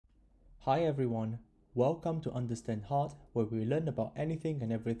Hi everyone, welcome to Understand Heart, where we learn about anything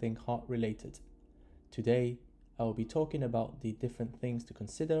and everything heart related. Today, I will be talking about the different things to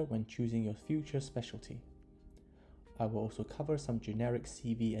consider when choosing your future specialty. I will also cover some generic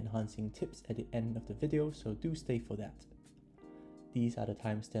CV enhancing tips at the end of the video, so do stay for that. These are the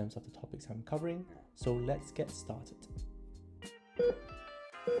timestamps of the topics I'm covering, so let's get started.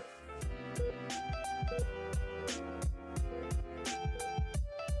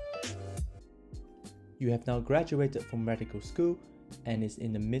 You have now graduated from medical school and is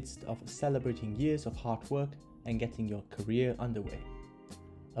in the midst of celebrating years of hard work and getting your career underway.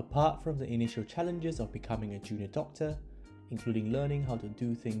 Apart from the initial challenges of becoming a junior doctor, including learning how to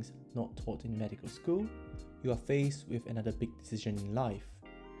do things not taught in medical school, you are faced with another big decision in life: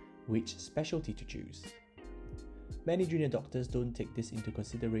 which specialty to choose. Many junior doctors don't take this into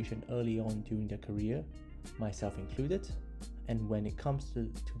consideration early on during their career, myself included, and when it comes to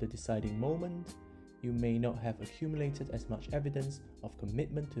the deciding moment, you may not have accumulated as much evidence of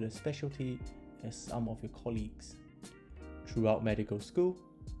commitment to the specialty as some of your colleagues. Throughout medical school,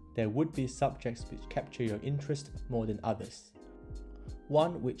 there would be subjects which capture your interest more than others.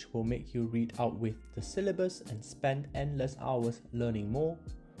 One which will make you read out with the syllabus and spend endless hours learning more.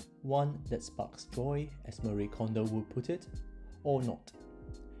 One that sparks joy, as Marie Kondo would put it, or not.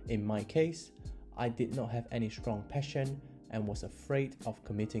 In my case, I did not have any strong passion and was afraid of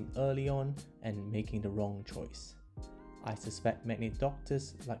committing early on and making the wrong choice. I suspect many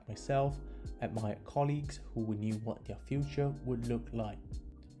doctors like myself admired colleagues who knew what their future would look like.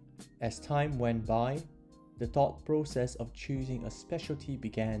 As time went by, the thought process of choosing a specialty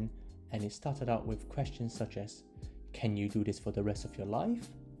began, and it started out with questions such as, can you do this for the rest of your life?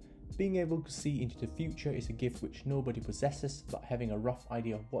 Being able to see into the future is a gift which nobody possesses, but having a rough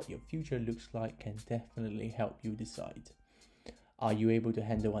idea of what your future looks like can definitely help you decide. Are you able to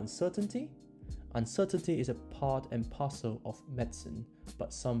handle uncertainty? Uncertainty is a part and parcel of medicine,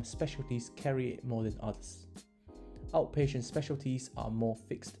 but some specialties carry it more than others. Outpatient specialties are more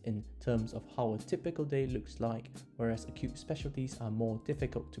fixed in terms of how a typical day looks like, whereas acute specialties are more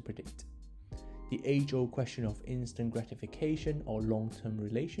difficult to predict. The age-old question of instant gratification or long-term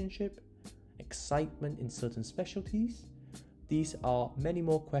relationship, excitement in certain specialties, these are many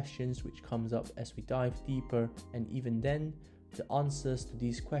more questions which comes up as we dive deeper, and even then, the answers to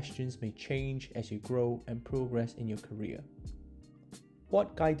these questions may change as you grow and progress in your career.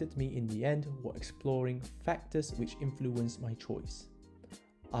 What guided me in the end were exploring factors which influenced my choice.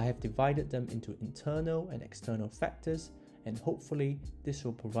 I have divided them into internal and external factors, and hopefully this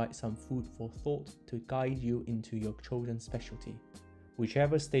will provide some food for thought to guide you into your chosen specialty,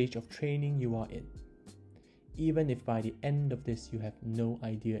 whichever stage of training you are in. Even if by the end of this you have no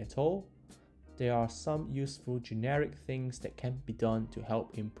idea at all, there are some useful generic things that can be done to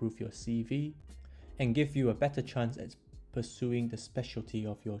help improve your CV and give you a better chance at pursuing the specialty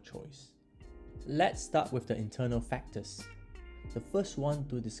of your choice. Let's start with the internal factors. The first one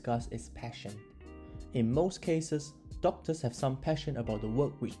to discuss is passion. In most cases, doctors have some passion about the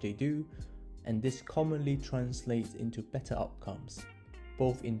work which they do, and this commonly translates into better outcomes,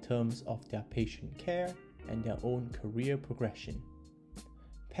 both in terms of their patient care and their own career progression.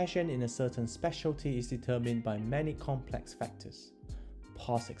 Passion in a certain specialty is determined by many complex factors: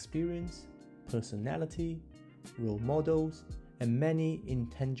 past experience, personality, role models, and many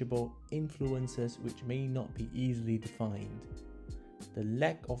intangible influences which may not be easily defined. The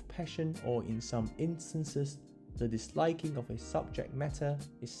lack of passion, or in some instances, the disliking of a subject matter,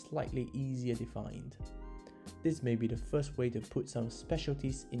 is slightly easier defined. This may be the first way to put some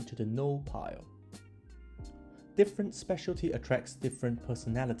specialties into the no pile. Different specialty attracts different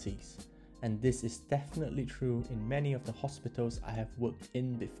personalities, and this is definitely true in many of the hospitals I have worked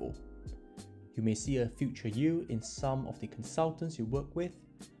in before. You may see a future you in some of the consultants you work with,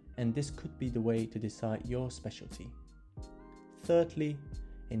 and this could be the way to decide your specialty. Thirdly,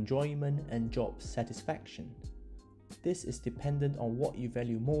 enjoyment and job satisfaction. This is dependent on what you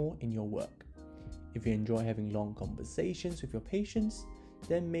value more in your work. If you enjoy having long conversations with your patients,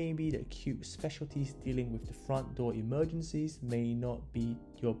 then maybe the acute specialties dealing with the front door emergencies may not be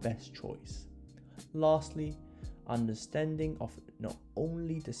your best choice. Lastly, understanding of not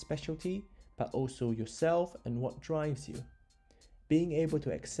only the specialty, but also yourself and what drives you. Being able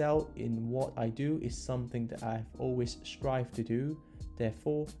to excel in what I do is something that I've always strived to do,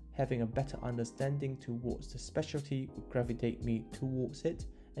 therefore having a better understanding towards the specialty would gravitate me towards it,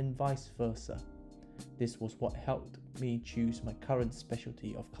 and vice versa. This was what helped me choose my current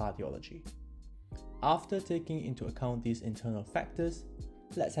specialty of cardiology. After taking into account these internal factors,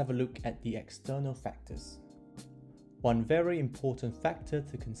 let's have a look at the external factors. One very important factor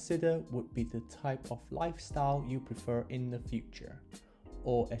to consider would be the type of lifestyle you prefer in the future,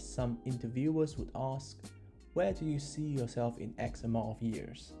 or as some interviewers would ask, where do you see yourself in X amount of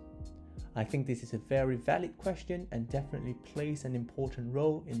years? I think this is a very valid question and definitely plays an important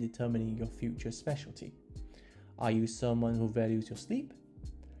role in determining your future specialty. Are you someone who values your sleep?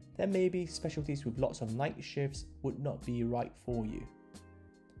 Then maybe specialties with lots of night shifts would not be right for you.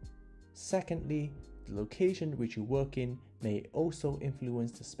 Secondly, the location which you work in may also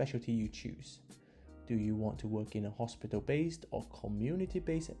influence the specialty you choose. Do you want to work in a hospital-based or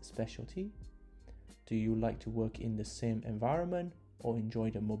community-based specialty? Do you like to work in the same environment or enjoy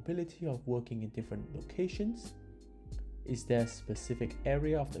the mobility of working in different locations? Is there a specific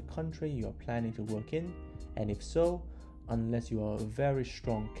area of the country you are planning to work in? And if so, unless you are a very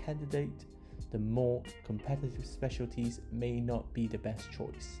strong candidate, the more competitive specialties may not be the best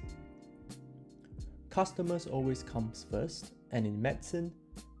choice. Customers always comes first, and in medicine,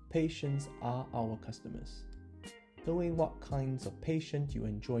 patients are our customers. Knowing what kinds of patients you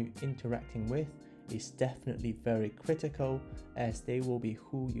enjoy interacting with is definitely very critical, as they will be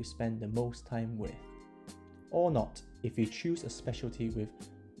who you spend the most time with. Or not, if you choose a specialty with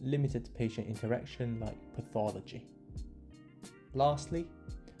limited patient interaction like pathology. Lastly,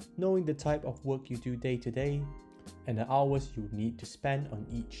 knowing the type of work you do day to day and the hours you need to spend on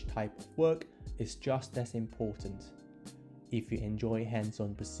each type of work is just as important. If you enjoy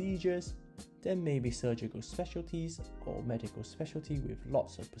hands-on procedures, then maybe surgical specialties or medical specialty with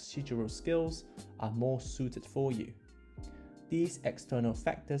lots of procedural skills are more suited for you. These external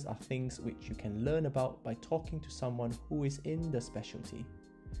factors are things which you can learn about by talking to someone who is in the specialty.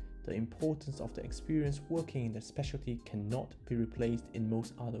 The importance of the experience working in the specialty cannot be replaced in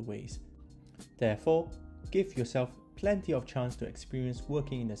most other ways. Therefore, give yourself plenty of chance to experience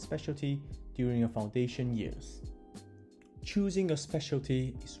working in the specialty during your foundation years. Choosing your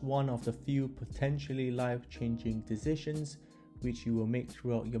specialty is one of the few potentially life-changing decisions which you will make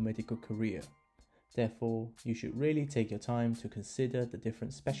throughout your medical career. Therefore, you should really take your time to consider the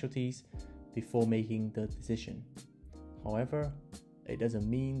different specialties before making the decision. However, it doesn't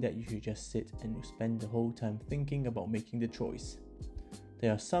mean that you should just sit and spend the whole time thinking about making the choice.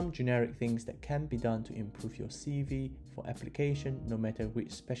 There are some generic things that can be done to improve your CV for application no matter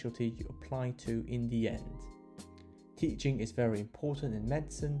which specialty you apply to in the end. Teaching is very important in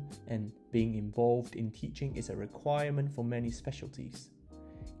medicine, and being involved in teaching is a requirement for many specialties.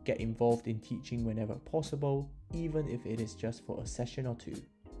 Get involved in teaching whenever possible, even if it is just for a session or two.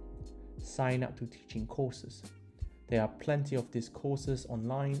 Sign up to teaching courses. There are plenty of these courses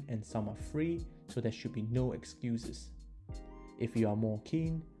online and some are free, so there should be no excuses. If you are more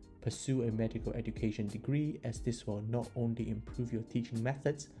keen, pursue a medical education degree, as this will not only improve your teaching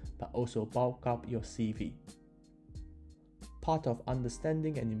methods but also bulk up your CV. Part of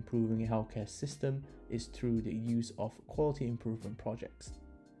understanding and improving a healthcare system is through the use of quality improvement projects.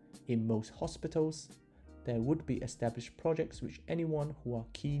 In most hospitals, there would be established projects which anyone who are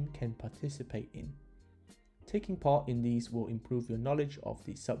keen can participate in. Taking part in these will improve your knowledge of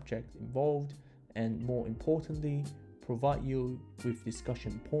the subject involved and, more importantly, provide you with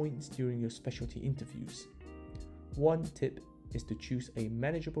discussion points during your specialty interviews. One tip is to choose a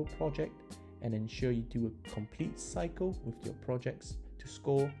manageable project and ensure you do a complete cycle with your projects to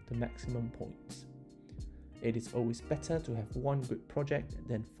score the maximum points. It is always better to have one good project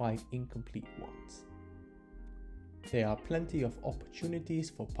than 5 incomplete ones. There are plenty of opportunities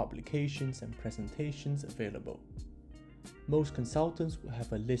for publications and presentations available. Most consultants will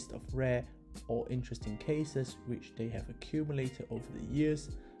have a list of rare or interesting cases which they have accumulated over the years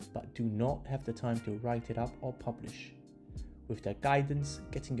but do not have the time to write it up or publish. With their guidance,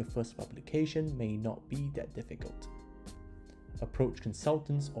 getting your first publication may not be that difficult. Approach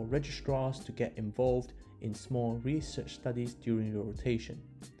consultants or registrars to get involved in small research studies during your rotation.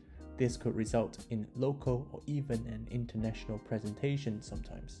 This could result in local or even an international presentation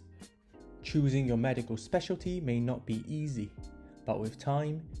sometimes. Choosing your medical specialty may not be easy, but with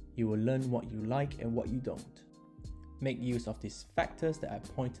time, you will learn what you like and what you don't. Make use of these factors that I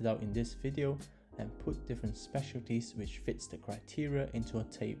pointed out in this video and put different specialties which fits the criteria into a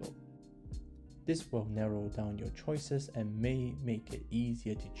table. This will narrow down your choices and may make it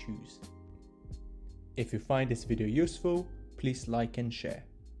easier to choose. If you find this video useful, please like and share.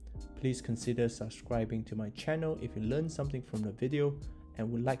 Please consider subscribing to my channel if you learned something from the video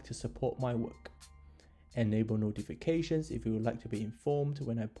and would like to support my work. Enable notifications if you would like to be informed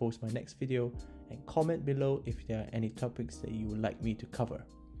when I post my next video, and comment below if there are any topics that you would like me to cover.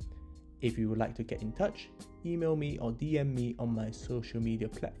 If you would like to get in touch, email me or DM me on my social media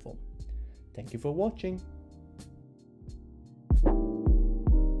platform. Thank you for watching.